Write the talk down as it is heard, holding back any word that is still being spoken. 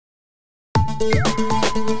Hi,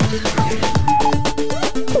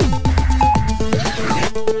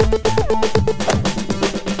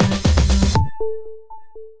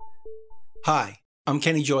 I'm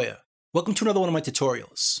Kenny Joya. Welcome to another one of my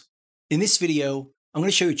tutorials. In this video, I'm going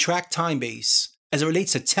to show you track Timebase as it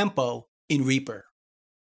relates to tempo in REAPER.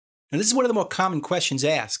 Now this is one of the more common questions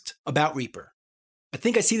asked about REAPER. I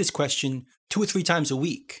think I see this question 2 or 3 times a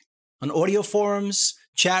week on audio forums,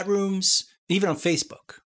 chat rooms, and even on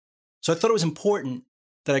Facebook. So I thought it was important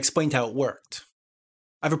that I explained how it worked.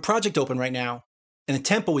 I have a project open right now, and the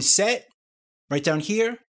tempo is set right down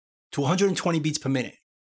here to 120 beats per minute.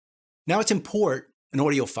 Now let's import an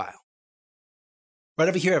audio file. Right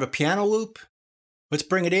over here I have a piano loop. Let's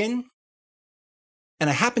bring it in. And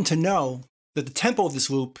I happen to know that the tempo of this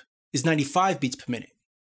loop is 95 beats per minute.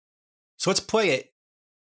 So let's play it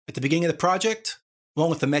at the beginning of the project along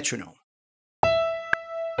with the metronome.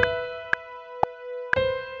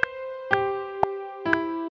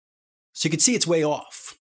 So you can see it's way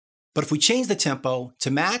off. But if we change the tempo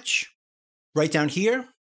to match, right down here,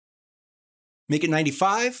 make it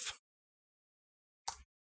 95,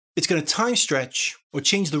 it's going to time stretch or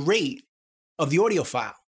change the rate of the audio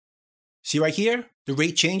file. See right here, the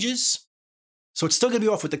rate changes. So it's still going to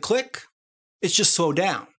be off with the click, it's just slowed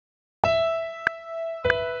down.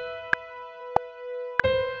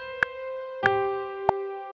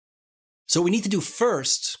 So what we need to do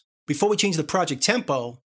first, before we change the project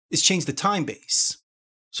tempo, is change the time base.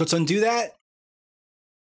 So let's undo that.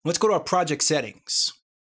 Let's go to our project settings.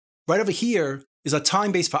 Right over here is our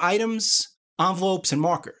time base for items, envelopes, and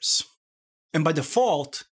markers. And by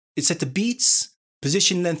default, it's set to beats,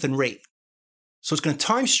 position, length, and rate. So it's going to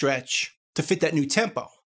time stretch to fit that new tempo.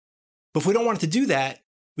 But if we don't want it to do that,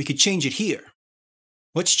 we could change it here.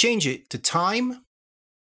 Let's change it to time.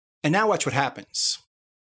 And now watch what happens.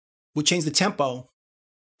 We'll change the tempo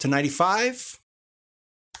to 95.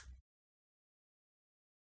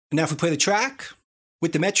 And now if we play the track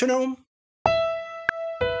with the metronome,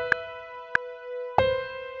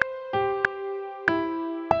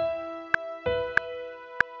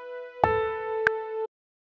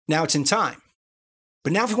 now it's in time.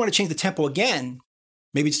 But now if we want to change the tempo again,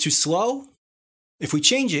 maybe it's too slow. If we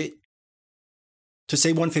change it to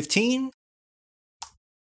say 115,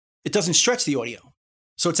 it doesn't stretch the audio.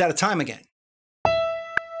 So it's out of time again.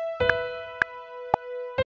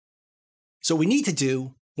 So what we need to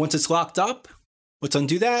do, once it's locked up, let's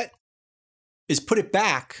undo that, is put it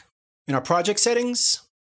back in our project settings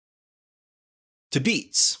to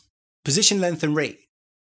beats, position, length, and rate.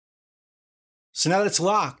 So now that it's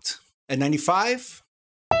locked at 95,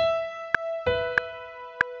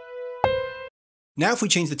 now if we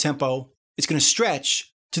change the tempo, it's going to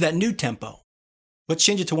stretch to that new tempo. Let's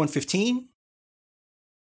change it to 115.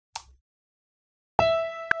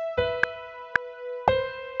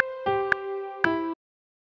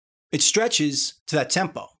 It stretches to that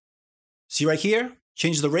tempo. See right here?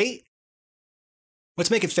 Change the rate. Let's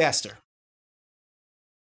make it faster.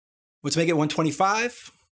 Let's make it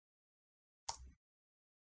 125.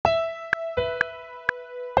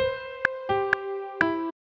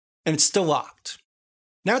 And it's still locked.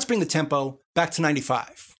 Now let's bring the tempo back to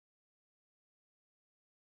 95.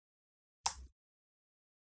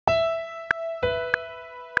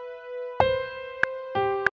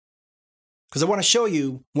 Because I want to show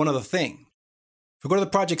you one other thing. If we go to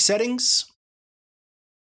the project settings,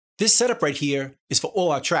 this setup right here is for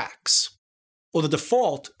all our tracks, or the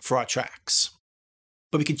default for our tracks.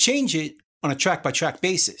 But we can change it on a track-by-track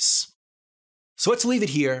basis. So let's leave it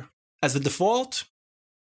here as the default.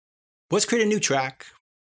 Let's create a new track.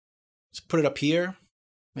 Let's put it up here,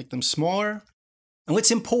 make them smaller, and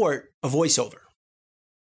let's import a voiceover.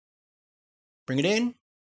 Bring it in.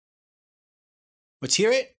 Let's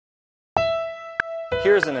hear it.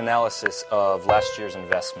 Here's an analysis of last year's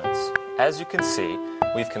investments. As you can see,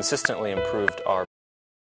 we've consistently improved our...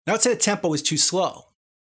 Now let's say the tempo is too slow.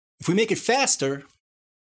 If we make it faster,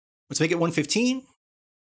 let's make it 115.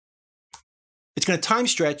 It's going to time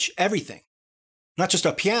stretch everything. Not just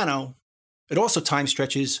our piano, it also time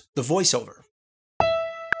stretches the voiceover.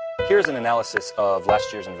 Here's an analysis of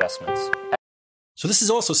last year's investments. So this is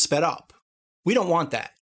also sped up. We don't want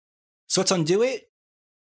that. So let's undo it.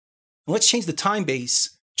 And let's change the time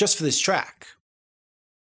base just for this track.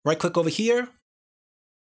 Right click over here,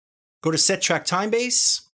 go to Set Track Time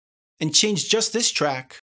Base, and change just this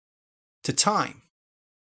track to time.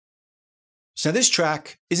 So now this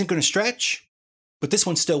track isn't going to stretch, but this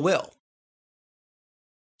one still will.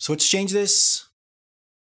 So let's change this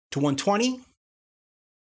to 120.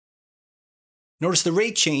 Notice the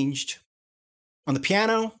rate changed on the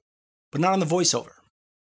piano, but not on the voiceover.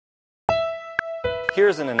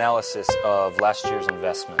 Here's an analysis of last year's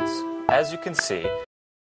investments. As you can see,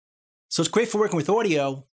 so it's great for working with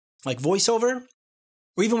audio, like voiceover,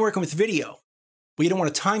 or even working with video, where you don't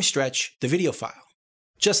want to time stretch the video file,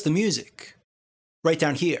 just the music, right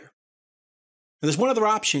down here. Now there's one other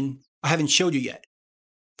option I haven't showed you yet.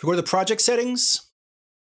 If you go to the project settings,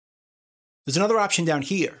 there's another option down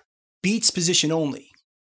here, beats position only.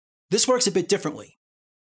 This works a bit differently.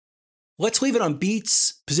 Let's leave it on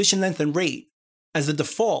beats, position length, and rate as the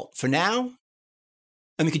default for now,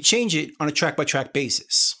 and we could change it on a track-by-track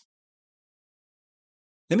basis.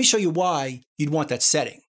 Let me show you why you'd want that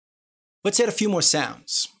setting. Let's add a few more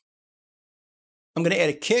sounds. I'm going to add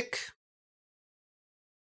a kick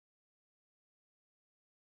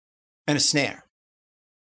and a snare.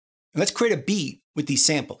 And let's create a beat with these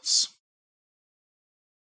samples.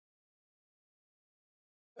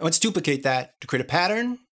 And let's duplicate that to create a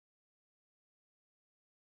pattern.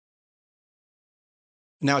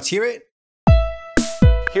 Now let's hear it.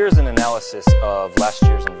 Here's an analysis of last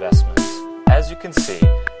year's investments. As you can see,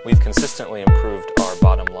 we've consistently improved our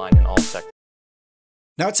bottom line in all sectors.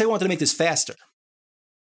 Now let's say I wanted to make this faster.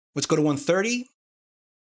 Let's go to 130.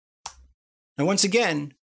 Now once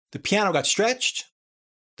again, the piano got stretched,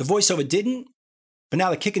 the voiceover didn't, but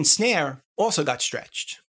now the kick and snare also got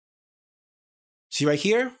stretched. See right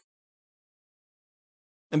here?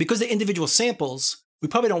 And because they're individual samples, we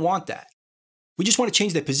probably don't want that. We just want to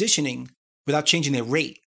change their positioning without changing their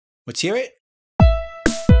rate. Let's hear it.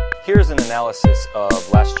 Here's an analysis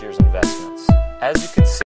of last year's investments. As you can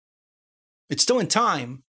see, it's still in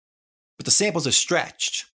time, but the samples are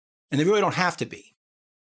stretched, and they really don't have to be.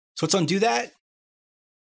 So let's undo that,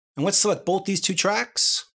 and let's select both these two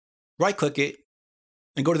tracks, right-click it,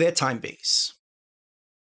 and go to their Timebase.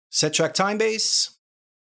 Set track Timebase,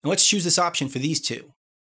 and let's choose this option for these two,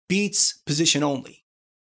 beats, position only.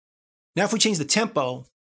 Now if we change the tempo,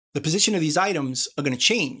 the position of these items are going to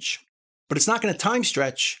change, but it's not going to time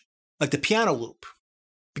stretch like the piano loop,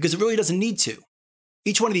 because it really doesn't need to.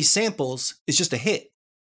 Each one of these samples is just a hit.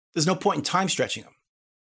 There's no point in time stretching them.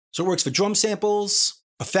 So it works for drum samples,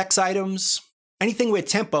 effects items, anything where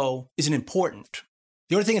tempo isn't important.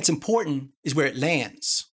 The only thing that's important is where it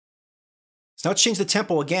lands. So now let's change the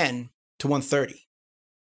tempo again to 130.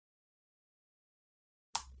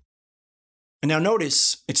 And now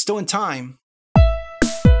notice, it's still in time.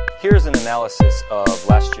 Here's an analysis of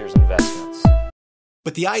last year's investments.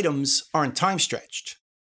 But the items aren't time stretched.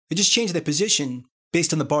 They just change their position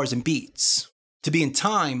based on the bars and beats to be in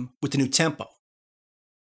time with the new tempo.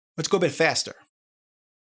 Let's go a bit faster.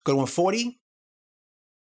 Go to 140.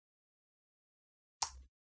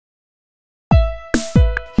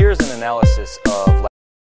 Here's an analysis of...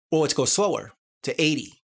 Or let's go slower to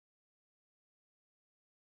 80.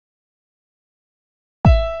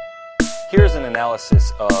 Here's an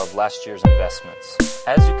analysis of last year's investments.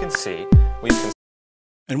 As you can see, we've...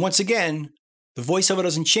 And once again, the voiceover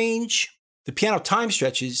doesn't change, the piano time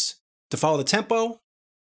stretches to follow the tempo,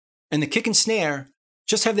 and the kick and snare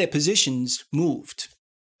just have their positions moved.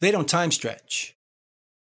 They don't time stretch.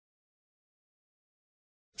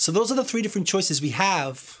 So those are the three different choices we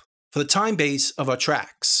have for the time base of our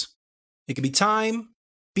tracks. It could be time,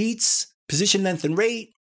 beats, position length and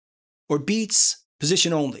rate, or beats,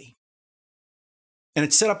 position only. And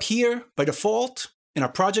it's set up here by default in our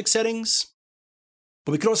project settings,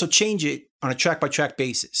 but we could also change it on a track-by-track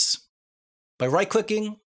basis. By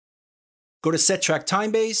right-clicking, go to Set Track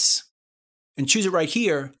Timebase, and choose it right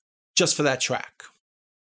here just for that track.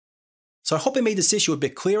 So I hope I made this issue a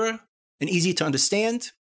bit clearer and easier to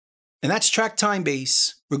understand. And that's Track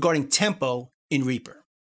Timebase regarding tempo in Reaper.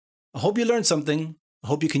 I hope you learned something, I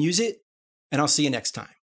hope you can use it, and I'll see you next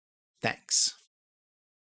time. Thanks.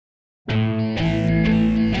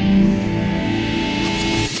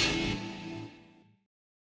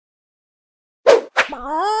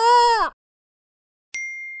 Bye.